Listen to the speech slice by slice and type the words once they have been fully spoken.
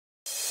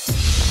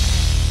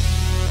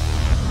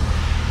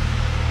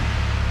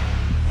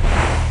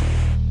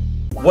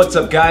What's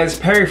up guys,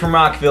 Perry from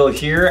Rockville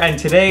here, and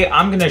today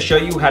I'm going to show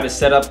you how to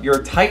set up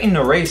your Titan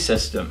array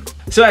system.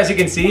 So as you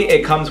can see,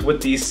 it comes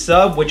with the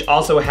sub, which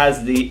also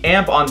has the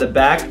amp on the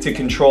back to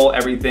control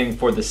everything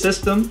for the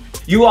system.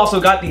 You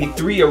also got the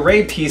 3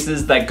 array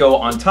pieces that go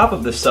on top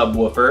of the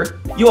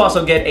subwoofer. You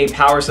also get a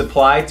power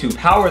supply to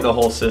power the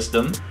whole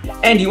system.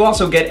 And you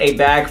also get a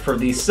bag for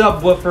the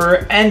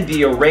subwoofer and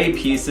the array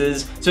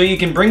pieces, so you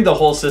can bring the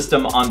whole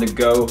system on the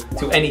go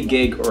to any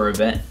gig or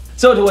event.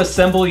 So to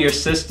assemble your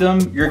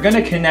system, you're going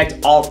to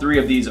connect all 3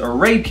 of these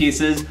array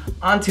pieces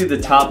onto the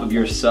top of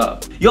your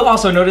sub. You'll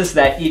also notice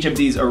that each of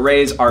these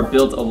arrays are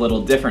built a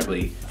little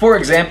differently. For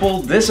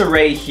example, this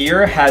array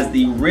here has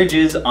the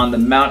ridges on the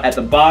mount at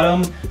the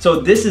bottom, so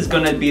this is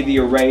going to be the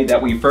array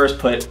that we first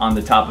put on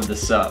the top of the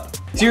sub.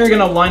 So you're going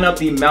to line up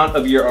the mount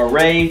of your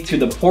array to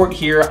the port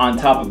here on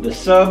top of the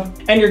sub,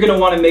 and you're going to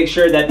want to make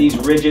sure that these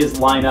ridges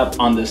line up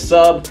on the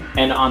sub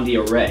and on the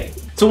array.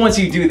 So once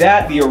you do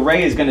that, the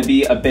array is going to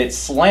be a bit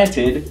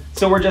slanted,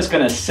 so we're just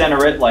going to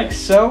center it like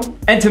so.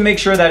 And to make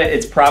sure that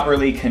it's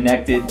properly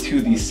connected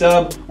to the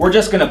sub, we're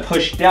just going to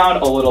push down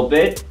a little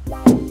bit.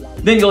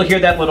 Then you'll hear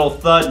that little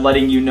thud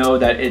letting you know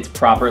that it's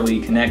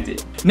properly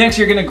connected. Next,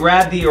 you're going to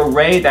grab the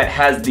array that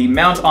has the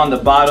mount on the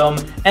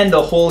bottom and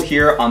the hole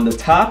here on the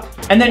top.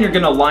 And then you're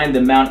going to line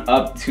the mount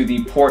up to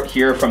the port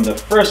here from the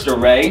first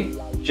array,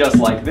 just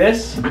like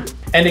this.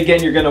 And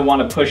again, you're going to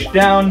want to push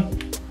down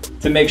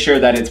to make sure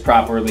that it's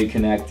properly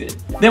connected.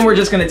 Then we're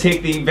just going to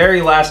take the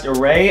very last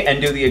array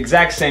and do the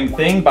exact same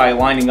thing by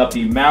lining up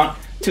the mount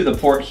to the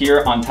port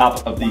here on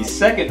top of the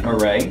second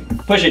array.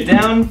 Push it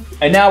down,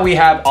 and now we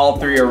have all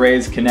 3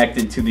 arrays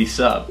connected to the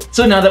sub.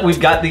 So now that we've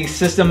got the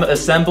system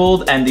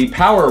assembled and the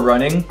power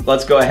running,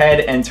 let's go ahead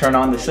and turn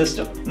on the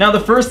system. Now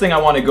the first thing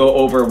I want to go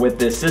over with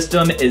this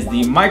system is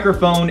the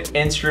microphone,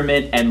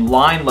 instrument, and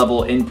line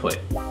level input.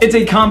 It's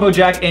a combo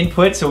jack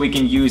input, so we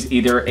can use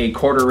either a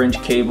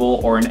 1/4" cable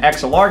or an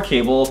XLR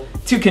cable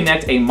to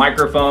connect a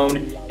microphone,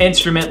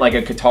 instrument like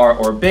a guitar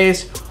or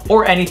bass,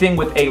 or anything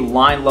with a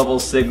line level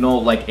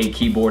signal like a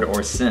keyboard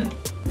or synth.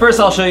 First,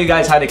 I'll show you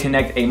guys how to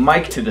connect a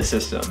mic to the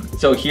system.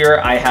 So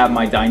here I have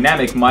my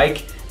dynamic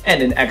mic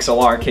and an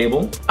XLR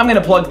cable. I'm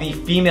going to plug the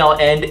female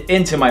end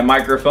into my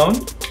microphone.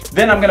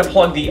 Then I'm going to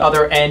plug the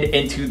other end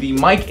into the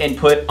mic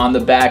input on the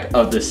back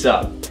of the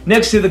sub.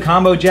 Next to the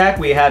combo jack,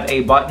 we have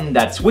a button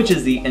that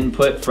switches the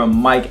input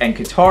from mic and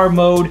guitar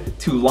mode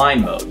to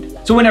line mode.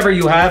 So whenever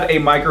you have a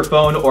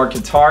microphone or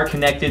guitar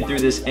connected through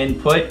this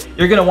input,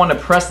 you're going to want to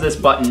press this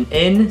button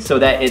in so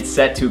that it's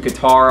set to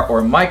guitar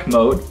or mic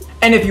mode.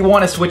 And if you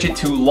want to switch it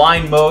to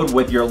line mode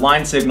with your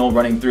line signal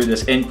running through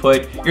this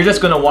input, you're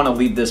just going to want to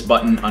leave this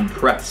button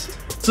unpressed.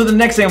 So the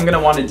next thing I'm going to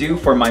want to do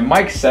for my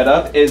mic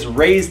setup is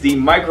raise the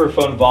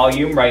microphone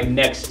volume right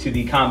next to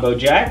the combo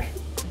jack.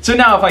 So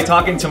now if I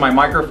talk into my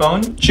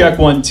microphone, check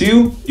 1,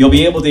 2, you'll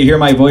be able to hear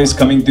my voice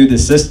coming through the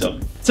system.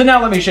 So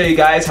now let me show you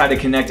guys how to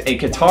connect a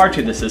guitar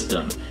to the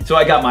system. So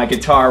I got my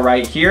guitar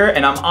right here,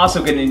 and I'm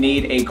also going to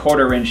need a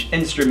 1/4"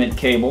 instrument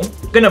cable.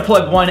 I'm going to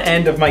plug one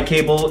end of my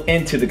cable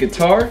into the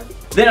guitar.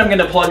 Then I'm going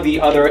to plug the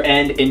other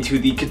end into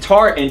the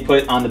guitar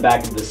input on the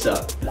back of the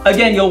sub.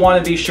 Again, you'll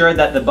want to be sure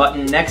that the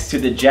button next to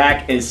the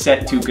jack is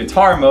set to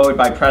guitar mode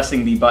by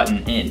pressing the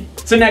button in.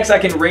 So next I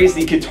can raise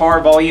the guitar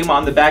volume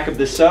on the back of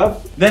the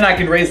sub. Then I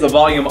can raise the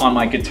volume on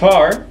my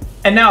guitar.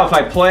 And now if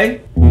I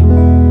play,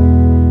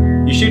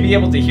 you should be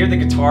able to hear the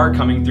guitar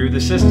coming through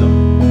the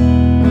system.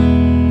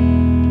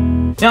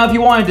 Now if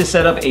you wanted to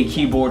set up a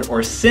keyboard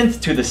or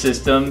synth to the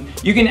system,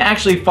 you can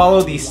actually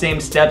follow the same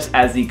steps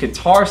as the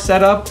guitar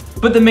setup,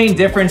 but the main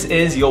difference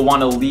is you'll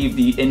want to leave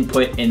the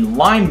input in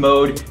line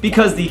mode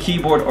because the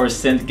keyboard or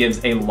synth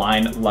gives a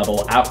line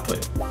level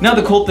output. Now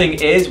the cool thing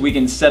is we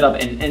can set up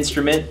an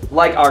instrument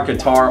like our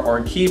guitar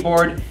or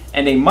keyboard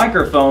and a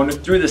microphone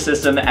through the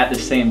system at the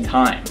same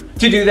time.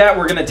 To do that,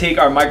 we're going to take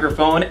our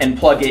microphone and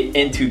plug it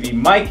into the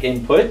mic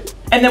input,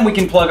 and then we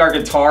can plug our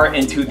guitar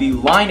into the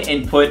line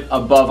input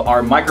above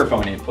our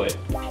microphone input.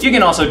 You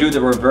can also do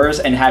the reverse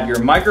and have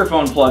your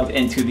microphone plugged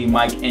into the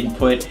mic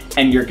input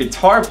and your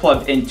guitar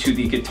plugged into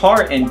the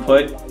guitar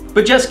input.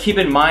 But just keep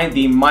in mind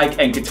the mic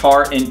and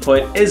guitar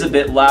input is a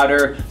bit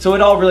louder, so it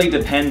all really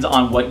depends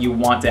on what you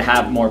want to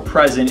have more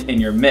present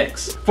in your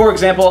mix. For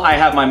example, I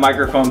have my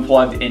microphone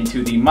plugged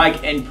into the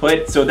mic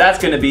input, so that's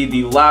going to be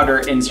the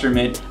louder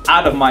instrument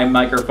out of my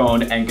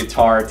microphone and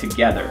guitar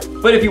together.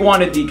 But if you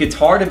wanted the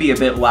guitar to be a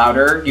bit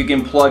louder, you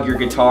can plug your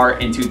guitar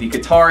into the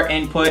guitar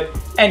input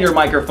and your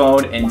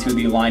microphone into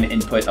the line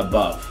input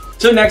above.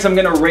 So next I'm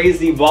going to raise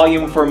the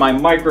volume for my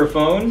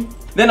microphone.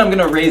 Then I'm going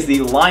to raise the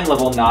line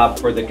level knob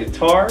for the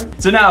guitar.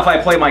 So now if I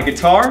play my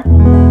guitar,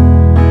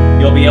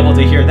 you'll be able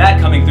to hear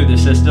that coming through the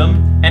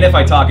system. And if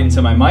I talk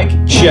into my mic,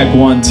 check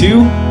 1, 2,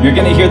 you're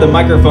going to hear the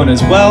microphone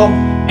as well.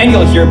 And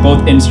you'll hear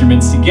both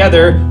instruments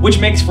together, which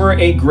makes for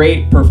a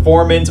great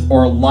performance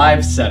or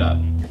live setup.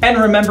 And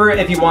remember,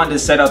 if you want to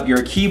set up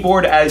your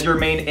keyboard as your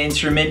main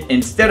instrument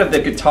instead of the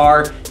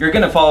guitar, you're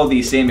going to follow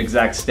these same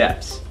exact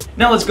steps.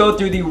 Now let's go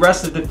through the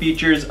rest of the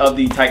features of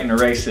the Titan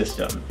Array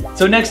system.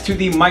 So next to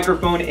the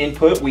microphone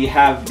input, we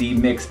have the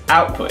mix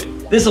output.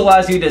 This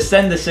allows you to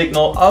send the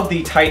signal of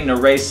the Titan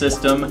Array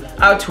system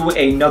out to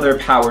another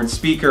powered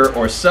speaker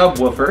or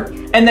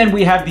subwoofer. And then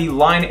we have the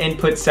line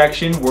input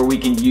section where we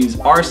can use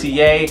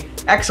RCA,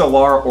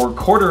 XLR, or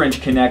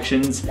quarter-inch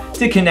connections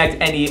to connect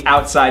any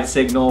outside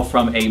signal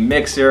from a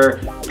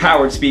mixer,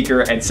 powered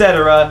speaker,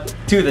 etc.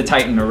 to the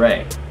Titan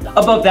Array.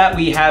 Above that,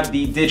 we have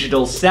the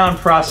digital sound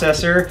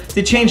processor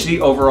to change the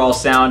overall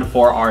sound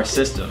for our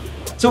system.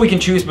 So we can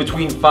choose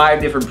between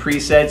 5 different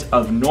presets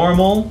of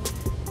normal,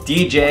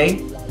 DJ,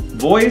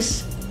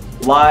 voice,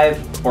 live,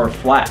 or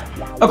flat.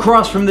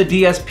 Across from the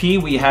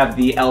DSP, we have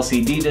the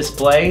LCD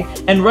display,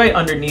 and right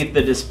underneath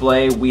the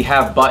display, we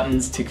have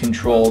buttons to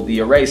control the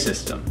array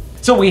system.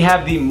 So we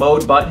have the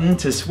mode button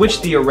to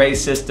switch the array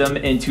system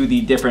into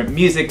the different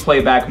music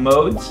playback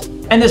modes.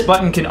 And this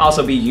button can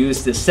also be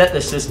used to set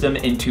the system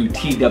into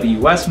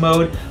TWS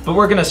mode, but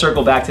we're gonna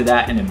circle back to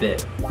that in a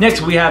bit.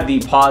 Next, we have the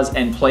pause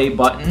and play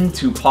button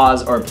to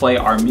pause or play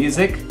our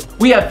music.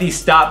 We have the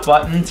stop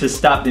button to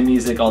stop the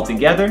music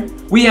altogether.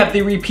 We have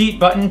the repeat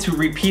button to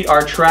repeat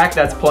our track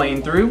that's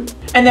playing through.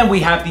 And then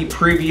we have the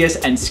previous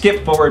and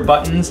skip forward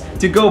buttons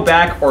to go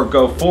back or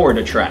go forward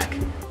a track.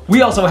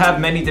 We also have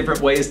many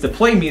different ways to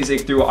play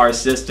music through our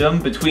system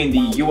between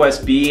the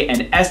USB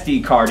and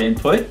SD card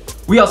input.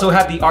 We also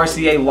have the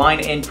RCA line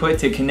input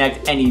to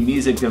connect any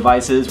music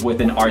devices with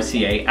an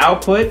RCA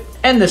output.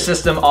 And the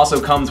system also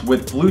comes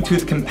with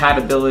Bluetooth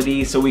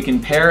compatibility, so we can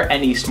pair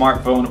any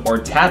smartphone or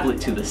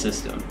tablet to the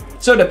system.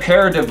 So to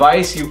pair a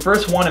device, you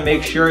first want to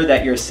make sure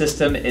that your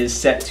system is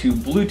set to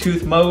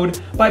Bluetooth mode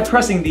by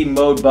pressing the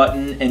mode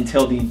button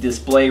until the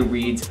display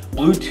reads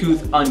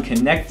Bluetooth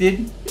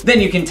unconnected. Then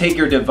you can take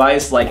your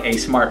device like a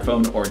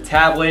smartphone or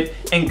tablet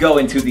and go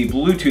into the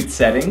Bluetooth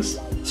settings.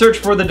 Search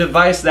for the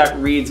device that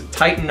reads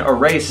Titan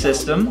Array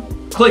System,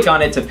 click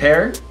on it to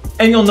pair,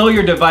 and you'll know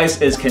your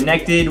device is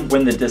connected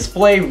when the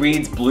display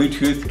reads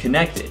Bluetooth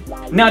connected.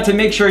 Now to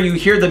make sure you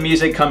hear the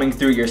music coming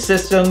through your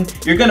system,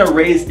 you're gonna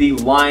raise the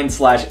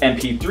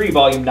line/MP3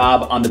 volume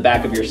knob on the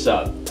back of your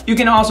sub. You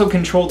can also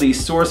control the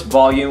source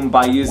volume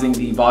by using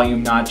the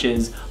volume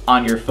notches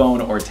on your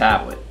phone or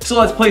tablet. So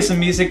let's play some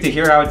music to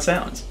hear how it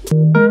sounds.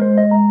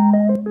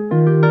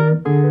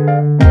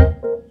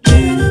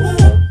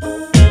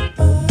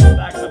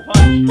 That's a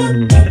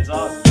punch. That's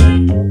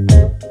awesome.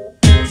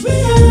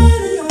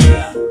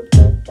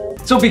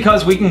 So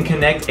because we can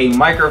connect a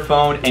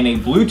microphone and a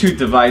Bluetooth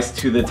device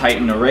to the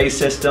Titan Array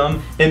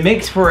system, it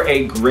makes for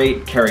a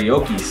great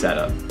karaoke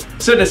setup.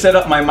 So to set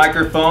up my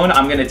microphone,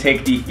 I'm gonna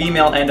take the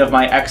female end of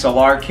my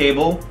XLR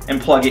cable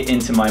and plug it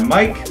into my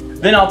mic.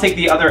 Then I'll take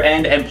the other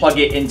end and plug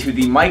it into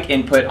the mic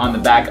input on the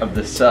back of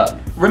the sub.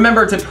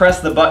 Remember to press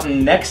the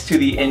button next to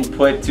the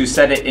input to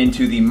set it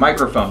into the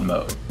microphone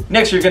mode.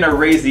 Next, you're gonna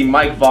raise the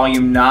mic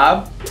volume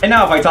knob. And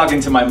now if I talk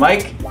into my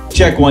mic,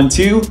 check 1,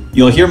 2,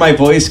 you'll hear my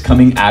voice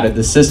coming out of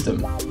the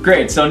system.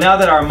 Great, so now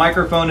that our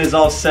microphone is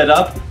all set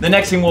up, the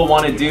next thing we'll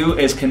want to do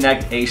is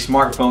connect a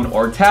smartphone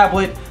or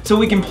tablet so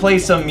we can play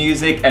some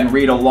music and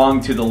read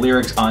along to the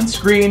lyrics on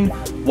screen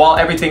while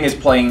everything is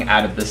playing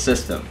out of the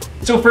system.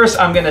 So first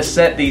I'm going to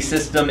set the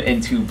system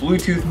into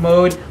Bluetooth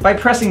mode by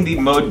pressing the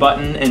mode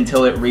button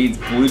until it reads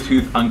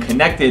Bluetooth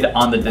unconnected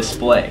on the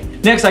display.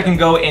 Next I can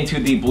go into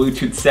the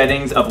Bluetooth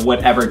settings of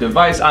whatever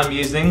device I'm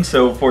using.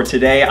 So for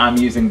today I'm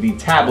using the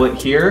tablet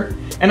here,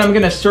 and I'm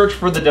going to search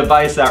for the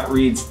device that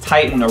reads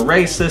Titan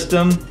Array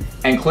System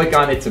and click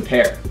on it to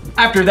pair.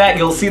 After that,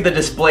 you'll see the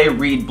display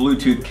read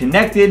Bluetooth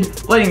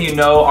connected, letting you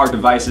know our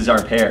devices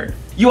are paired.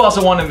 You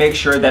also want to make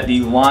sure that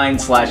the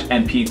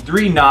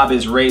line/MP3 knob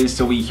is raised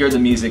so we hear the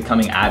music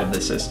coming out of the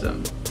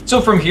system.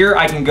 So from here,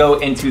 I can go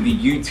into the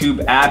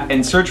YouTube app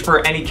and search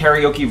for any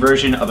karaoke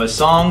version of a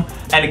song.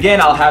 And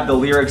again, I'll have the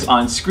lyrics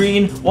on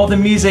screen while the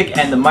music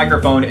and the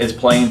microphone is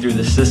playing through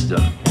the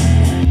system.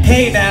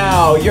 Hey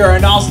now, you're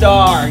an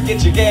all-star,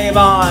 get your game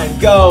on,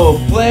 go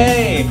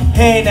play.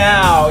 Hey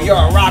now, you're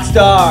a rock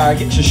star,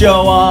 get your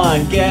show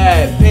on,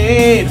 get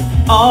paid.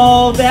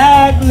 All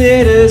that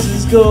glitters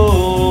is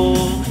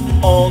gold,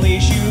 only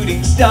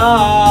shooting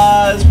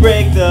stars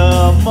break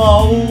the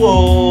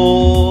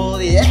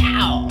mold,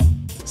 yeah!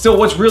 So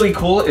what's really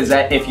cool is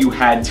that if you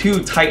had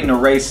 2 Titan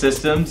Array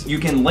systems, you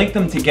can link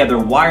them together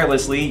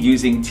wirelessly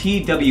using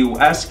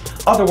TWS,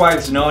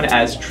 otherwise known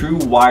as True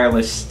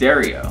Wireless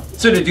Stereo.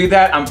 So to do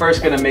that, I'm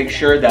first gonna make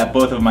sure that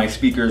both of my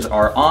speakers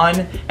are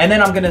on, and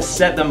then I'm gonna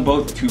set them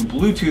both to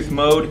Bluetooth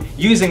mode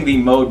using the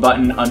mode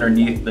button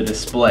underneath the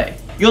display.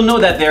 You'll know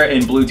that they're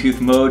in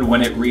Bluetooth mode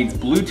when it reads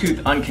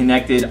Bluetooth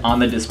unconnected on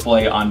the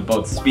display on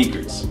both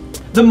speakers.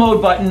 The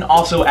mode button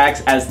also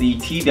acts as the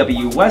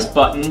TWS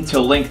button to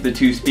link the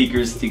 2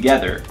 speakers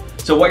together.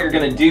 So what you're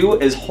gonna do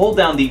is hold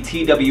down the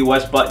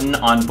TWS button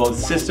on both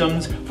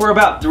systems for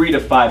about 3 to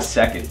 5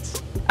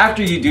 seconds.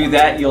 After you do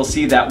that, you'll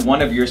see that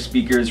one of your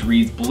speakers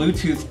reads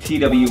Bluetooth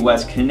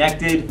TWS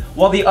connected,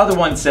 while the other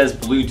one says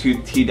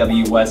Bluetooth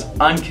TWS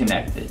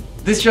unconnected.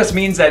 This just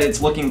means that it's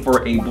looking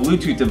for a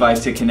Bluetooth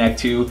device to connect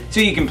to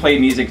so you can play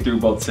music through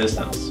both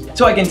systems.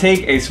 So I can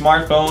take a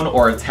smartphone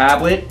or a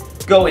tablet,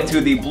 go into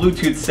the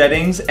Bluetooth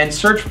settings, and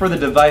search for the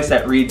device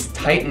that reads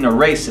Titan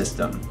Array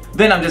System.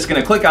 Then I'm just going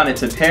to click on it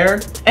to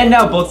pair, and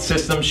now both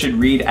systems should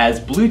read as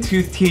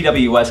Bluetooth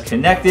TWS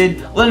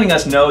connected, letting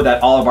us know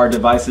that all of our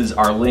devices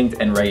are linked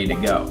and ready to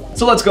go.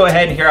 So let's go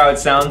ahead and hear how it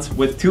sounds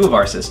with two of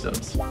our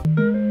systems. Oh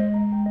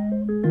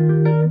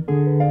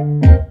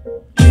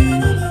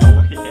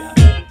yeah.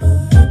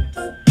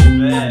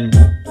 Man.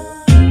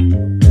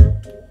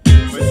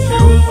 With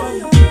two of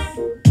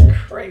them?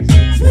 Crazy.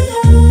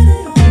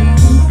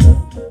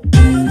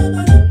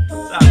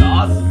 Sounds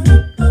awesome.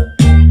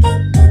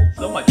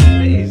 So much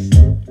bass.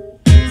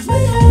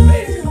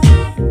 Amazing.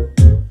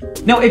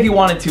 Now if you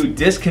wanted to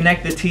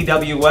disconnect the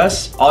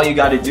TWS, all you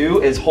gotta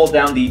do is hold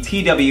down the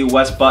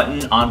TWS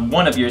button on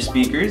one of your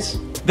speakers.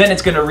 Then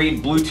it's gonna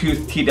read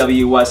Bluetooth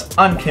TWS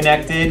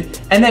unconnected,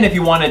 and then if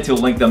you wanted to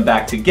link them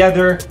back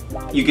together,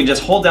 you can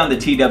just hold down the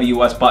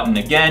TWS button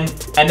again,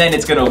 and then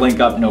it's gonna link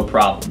up no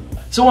problem.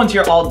 So once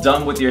you're all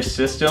done with your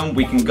system,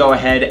 we can go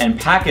ahead and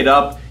pack it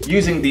up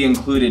using the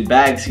included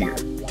bags here.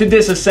 To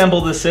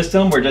disassemble the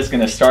system, we're just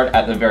gonna start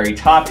at the very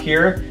top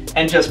here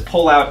and just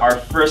pull out our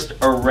first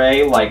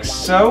array like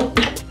so.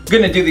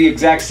 Gonna do the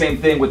exact same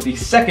thing with the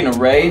second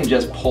array and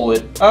just pull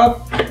it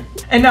up.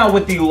 And now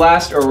with the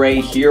last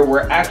array here,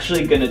 we're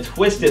actually gonna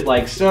twist it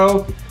like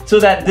so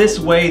that this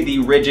way the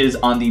ridges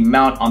on the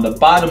mount on the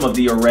bottom of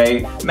the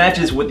array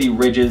matches with the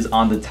ridges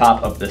on the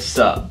top of the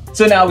sub.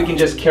 So now we can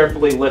just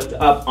carefully lift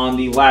up on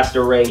the last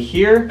array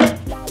here.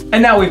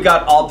 And now we've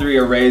got all three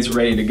arrays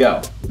ready to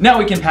go. Now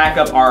we can pack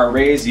up our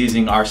arrays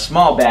using our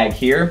small bag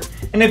here.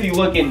 And if you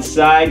look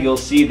inside, you'll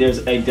see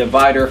there's a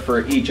divider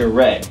for each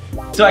array.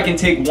 So I can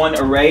take one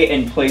array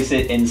and place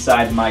it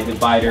inside my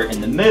divider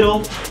in the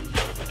middle.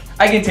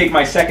 I can take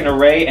my second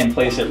array and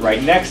place it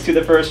right next to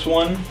the first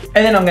one.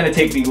 And then I'm gonna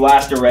take the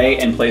last array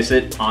and place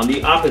it on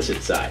the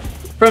opposite side.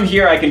 From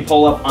here, I can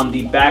pull up on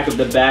the back of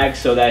the bag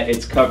so that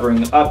it's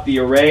covering up the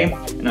array.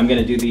 And I'm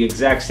gonna do the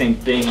exact same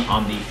thing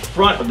on the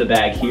front of the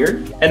bag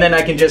here. And then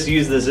I can just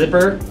use the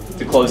zipper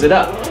to close it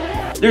up.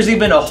 There's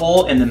even a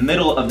hole in the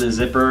middle of the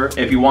zipper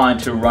if you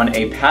wanted to run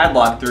a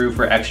padlock through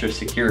for extra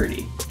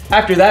security.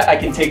 After that, I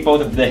can take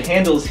both of the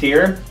handles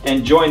here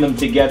and join them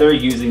together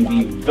using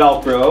the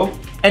Velcro.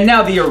 And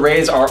now the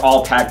arrays are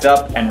all packed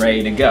up and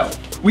ready to go.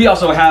 We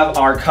also have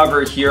our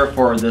cover here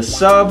for the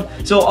sub.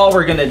 So all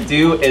we're gonna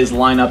do is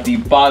line up the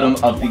bottom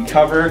of the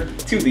cover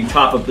to the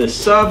top of this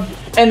sub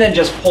and then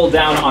just pull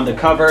down on the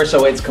cover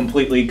so it's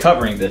completely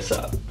covering this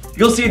sub.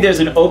 You'll see there's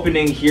an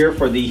opening here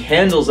for the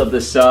handles of the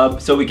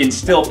sub so we can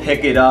still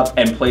pick it up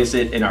and place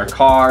it in our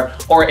car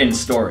or in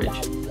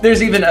storage.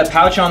 There's even a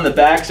pouch on the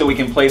back so we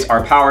can place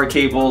our power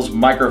cables,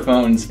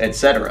 microphones,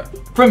 etc.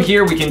 From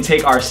here, we can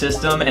take our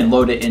system and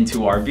load it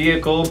into our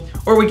vehicle,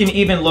 or we can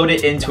even load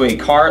it into a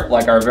cart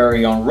like our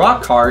very own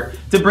rock cart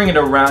to bring it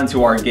around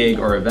to our gig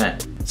or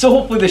event. So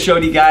hopefully this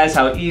showed you guys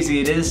how easy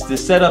it is to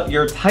set up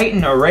your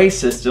Titan Array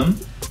system.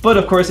 But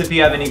of course, if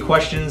you have any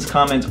questions,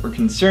 comments, or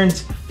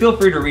concerns, feel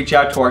free to reach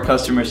out to our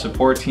customer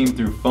support team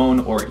through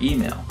phone or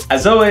email.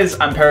 As always,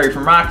 I'm Perry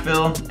from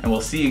Rockville, and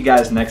we'll see you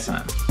guys next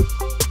time.